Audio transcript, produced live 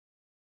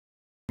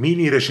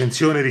Mini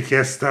recensione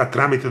richiesta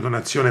tramite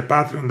donazione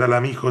Patreon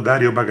dall'amico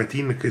Dario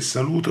Bagatin, che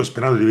saluto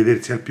sperando di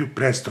vedersi al più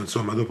presto,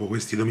 insomma, dopo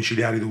questi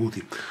domiciliari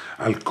dovuti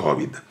al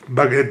Covid.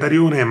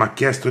 Darione mi ha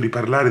chiesto di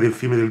parlare del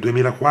film del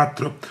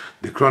 2004,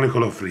 The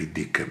Chronicle of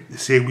Riddick,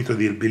 seguito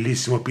del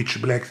bellissimo Pitch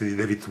Black di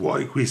David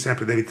Twohy. Qui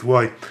sempre David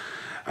Twohy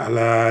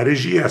alla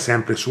regia,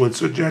 sempre suo il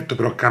soggetto,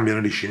 però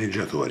cambiano gli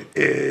sceneggiatori.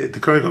 The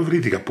Chronicle of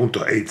Riddick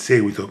appunto è il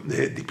seguito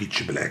di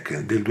Pitch Black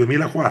del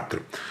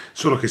 2004,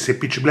 solo che se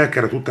Pitch Black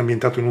era tutto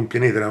ambientato in un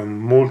pianeta, era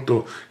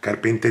molto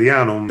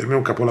carpenteriano, per me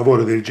un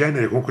capolavoro del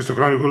genere, con questo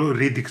Chronicle of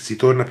Riddick si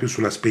torna più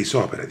sulla space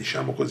opera,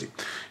 diciamo così.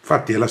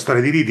 Infatti è la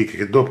storia di Riddick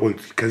che dopo il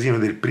casino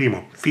del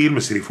primo film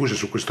si rifugia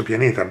su questo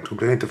pianeta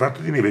completamente fatto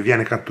di neve,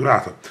 viene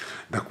catturato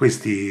da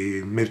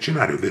questi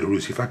mercenari, ovvero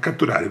lui si fa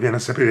catturare, viene a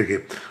sapere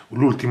che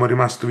l'ultimo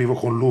rimasto vivo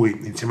con lui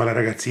insieme alla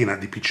ragazzina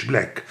di Pitch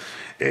Black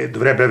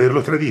dovrebbe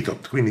averlo tradito,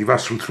 quindi va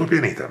sul suo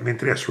pianeta.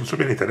 Mentre è sul suo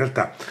pianeta in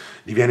realtà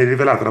gli viene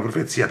rivelata la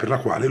profezia per la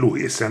quale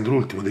lui, essendo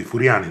l'ultimo dei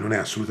Furiani, non è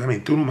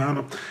assolutamente un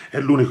umano, è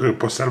l'unico che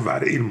può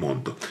salvare il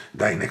mondo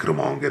dai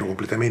necromonger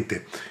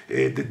completamente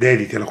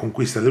dediti alla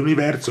conquista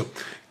dell'universo,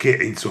 che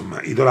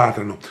insomma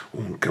idolatrano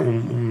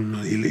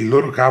il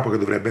loro capo che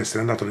dovrebbe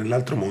essere andato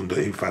nell'altro mondo,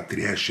 e infatti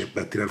riesce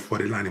a tirar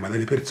fuori l'anima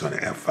delle persone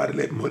e a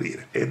farle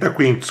morire. E da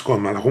qui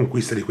insomma la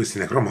conquista di questi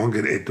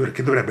necromonger,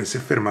 che dovrebbe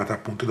essere fermata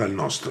appunto dal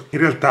nostro. In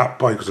realtà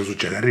poi cosa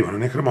succede? Arrivano i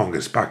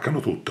necromonger,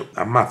 spaccano tutto,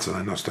 ammazzano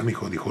il nostro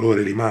amico di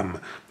colore, l'imam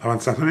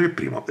avanzato nel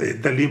primo, e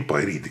da lì in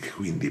poi Riddick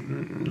quindi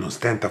non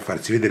stenta a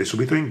farsi vedere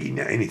subito in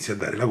ghigna e inizia a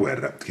dare la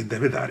guerra che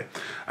deve dare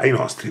ai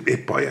nostri, e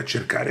poi a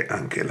cercare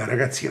anche la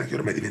ragazzina che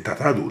ormai è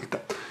diventata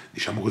adulta,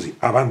 diciamo così,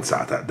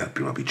 avanzata dal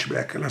primo Pitch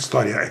Black. La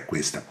storia è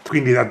questa.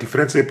 Quindi a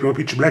differenza del primo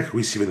Pitch Black,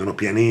 qui si vedono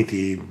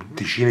pianeti,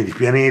 decine di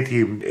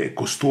pianeti,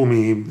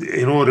 costumi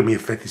enormi,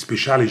 effetti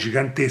speciali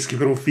giganteschi,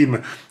 per un film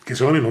che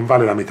secondo me non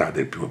vale la metà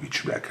del primo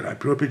Pitch Black. Il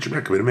primo Pitch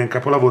Black per me è un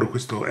capolavoro,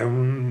 questo è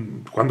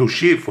quando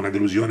uscì fu una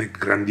delusione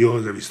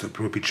grandiosa, visto il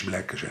primo Pitch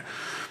Black, cioè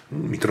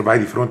mi trovai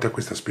di fronte a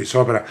questa space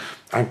opera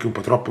anche un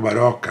po' troppo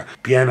barocca,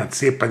 piena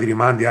zeppa di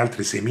rimandi a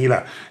altre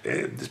 6.000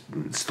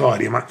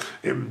 storie, ma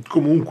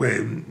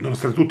comunque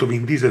nonostante tutto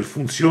Vin Diesel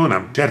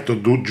funziona. Certo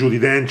Judi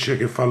Dench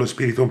che fa lo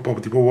spirito un po'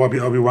 tipo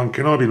Obi-Wan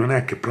Kenobi non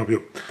è che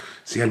proprio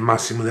sia il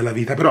massimo della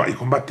vita, però i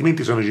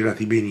combattimenti sono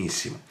girati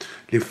benissimo,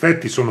 gli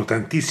effetti sono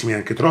tantissimi,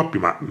 anche troppi,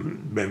 ma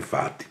ben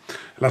fatti.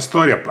 La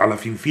storia alla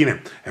fin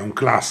fine è un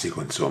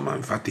classico, insomma,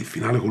 infatti il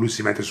finale con lui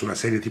si mette sulla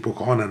serie tipo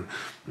Conan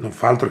non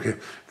fa altro che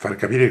far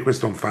capire che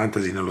questo è un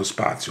fantasy nello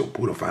spazio, un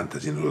puro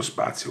fantasy nello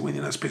spazio, quindi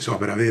una space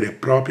opera vera e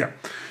propria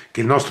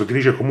che il nostro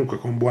dirige comunque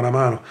con buona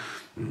mano.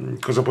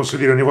 Cosa posso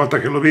dire? Ogni volta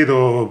che lo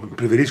vedo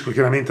preferisco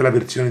chiaramente la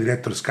versione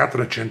director's cut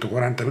da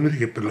 140 minuti,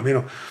 che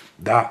perlomeno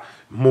dà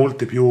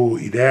molte più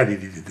idee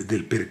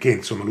del perché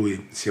insomma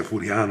lui sia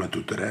furiano e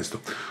tutto il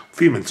resto. Un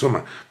film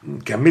insomma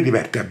che a me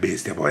diverte a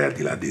bestia, poi al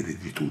di là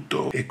di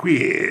tutto. E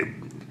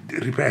qui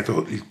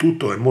ripeto, il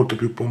tutto è molto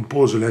più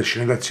pomposo, le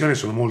scene d'azione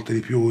sono molte di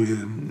più,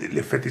 gli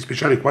effetti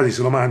speciali quasi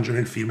se lo mangiano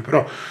nel film,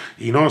 però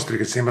i nostri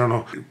che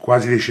sembrano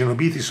quasi dei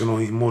cenobiti sono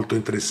molto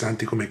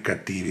interessanti come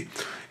cattivi,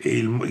 e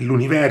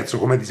l'universo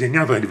come è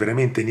disegnato è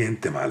veramente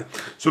niente male,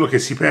 solo che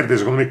si perde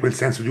secondo me quel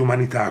senso di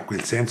umanità,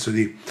 quel senso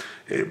di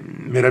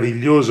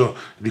meraviglioso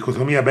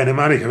dicotomia bene e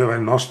male che aveva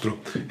il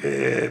nostro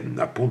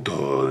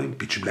appunto in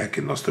Pitch Black,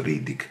 il nostro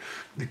Riddick.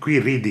 E qui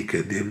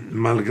Riddick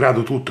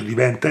malgrado tutto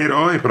diventa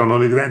eroe, però non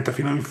lo diventa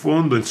fino in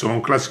fondo. Insomma un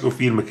classico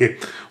film che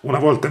una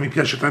volta mi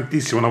piace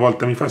tantissimo, una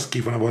volta mi fa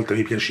schifo, una volta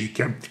mi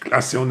piacicchia,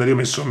 a seconda di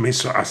come sono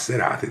messo a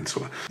serate.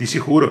 Insomma di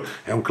sicuro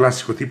è un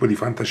classico tipo di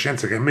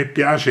fantascienza che a me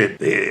piace,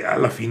 e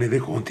alla fine dei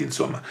conti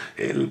insomma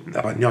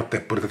la pagnotta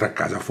è portata a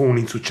casa. Fu un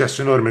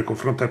insuccesso enorme in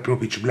confronto al primo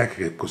Pitch Black,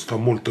 che costò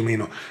molto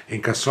meno e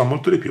incassò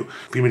molto di più.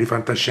 Film di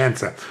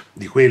fantascienza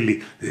di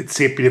quelli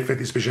zeppi di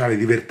effetti speciali,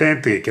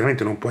 divertente, che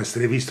chiaramente non può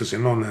essere visto se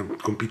non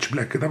con Pitch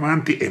Black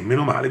davanti, e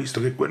meno male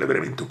visto che quello è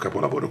veramente un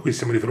capolavoro. Qui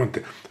siamo di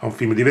fronte a un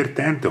film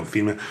divertente, a un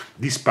film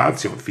di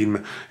spazio, a un film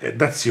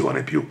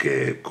d'azione più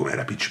che come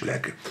era Pitch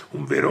Black,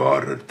 un vero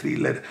horror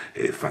thriller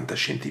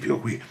fantascientifico.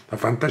 Qui la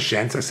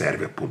fantascienza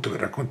serve appunto per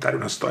raccontare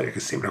una storia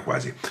che sembra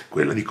quasi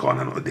quella di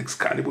Conan o di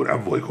Excalibur. A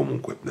voi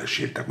comunque la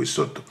scelta qui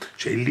sotto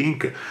c'è il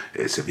link,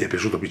 se vi è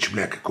piaciuto Pitch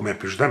Black come è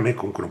piaciuto a me,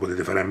 comunque non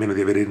potete fare a meno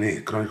di avere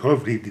né Chronicle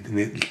of Riddick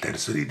né il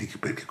terzo Riddick,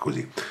 perché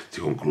così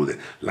si conclude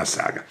la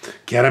saga.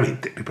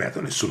 Chiaramente ripeto,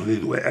 nessuno dei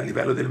due è a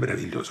livello del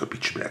meraviglioso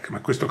Pitch Black, ma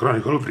questo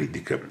Chronicle of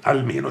Riddick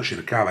almeno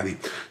cercava di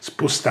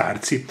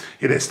spostarsi,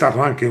 ed è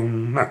stato anche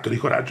un atto di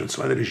coraggio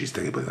insomma del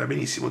regista, che poteva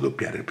benissimo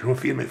doppiare il primo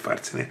film e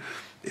farsene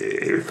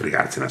e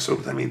fregarsene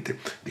assolutamente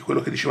di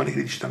quello che dicevano i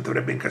critici, tanto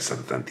avrebbe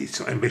incassato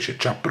tantissimo. E invece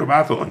ci ha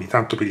provato, ogni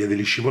tanto piglia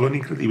degli scivoloni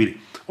incredibili,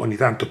 ogni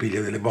tanto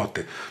piglia delle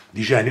botte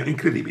di genio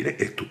incredibile,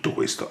 e tutto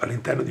questo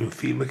all'interno di un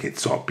film che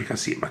zoppica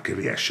sì, ma che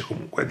riesce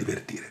comunque a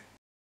divertire.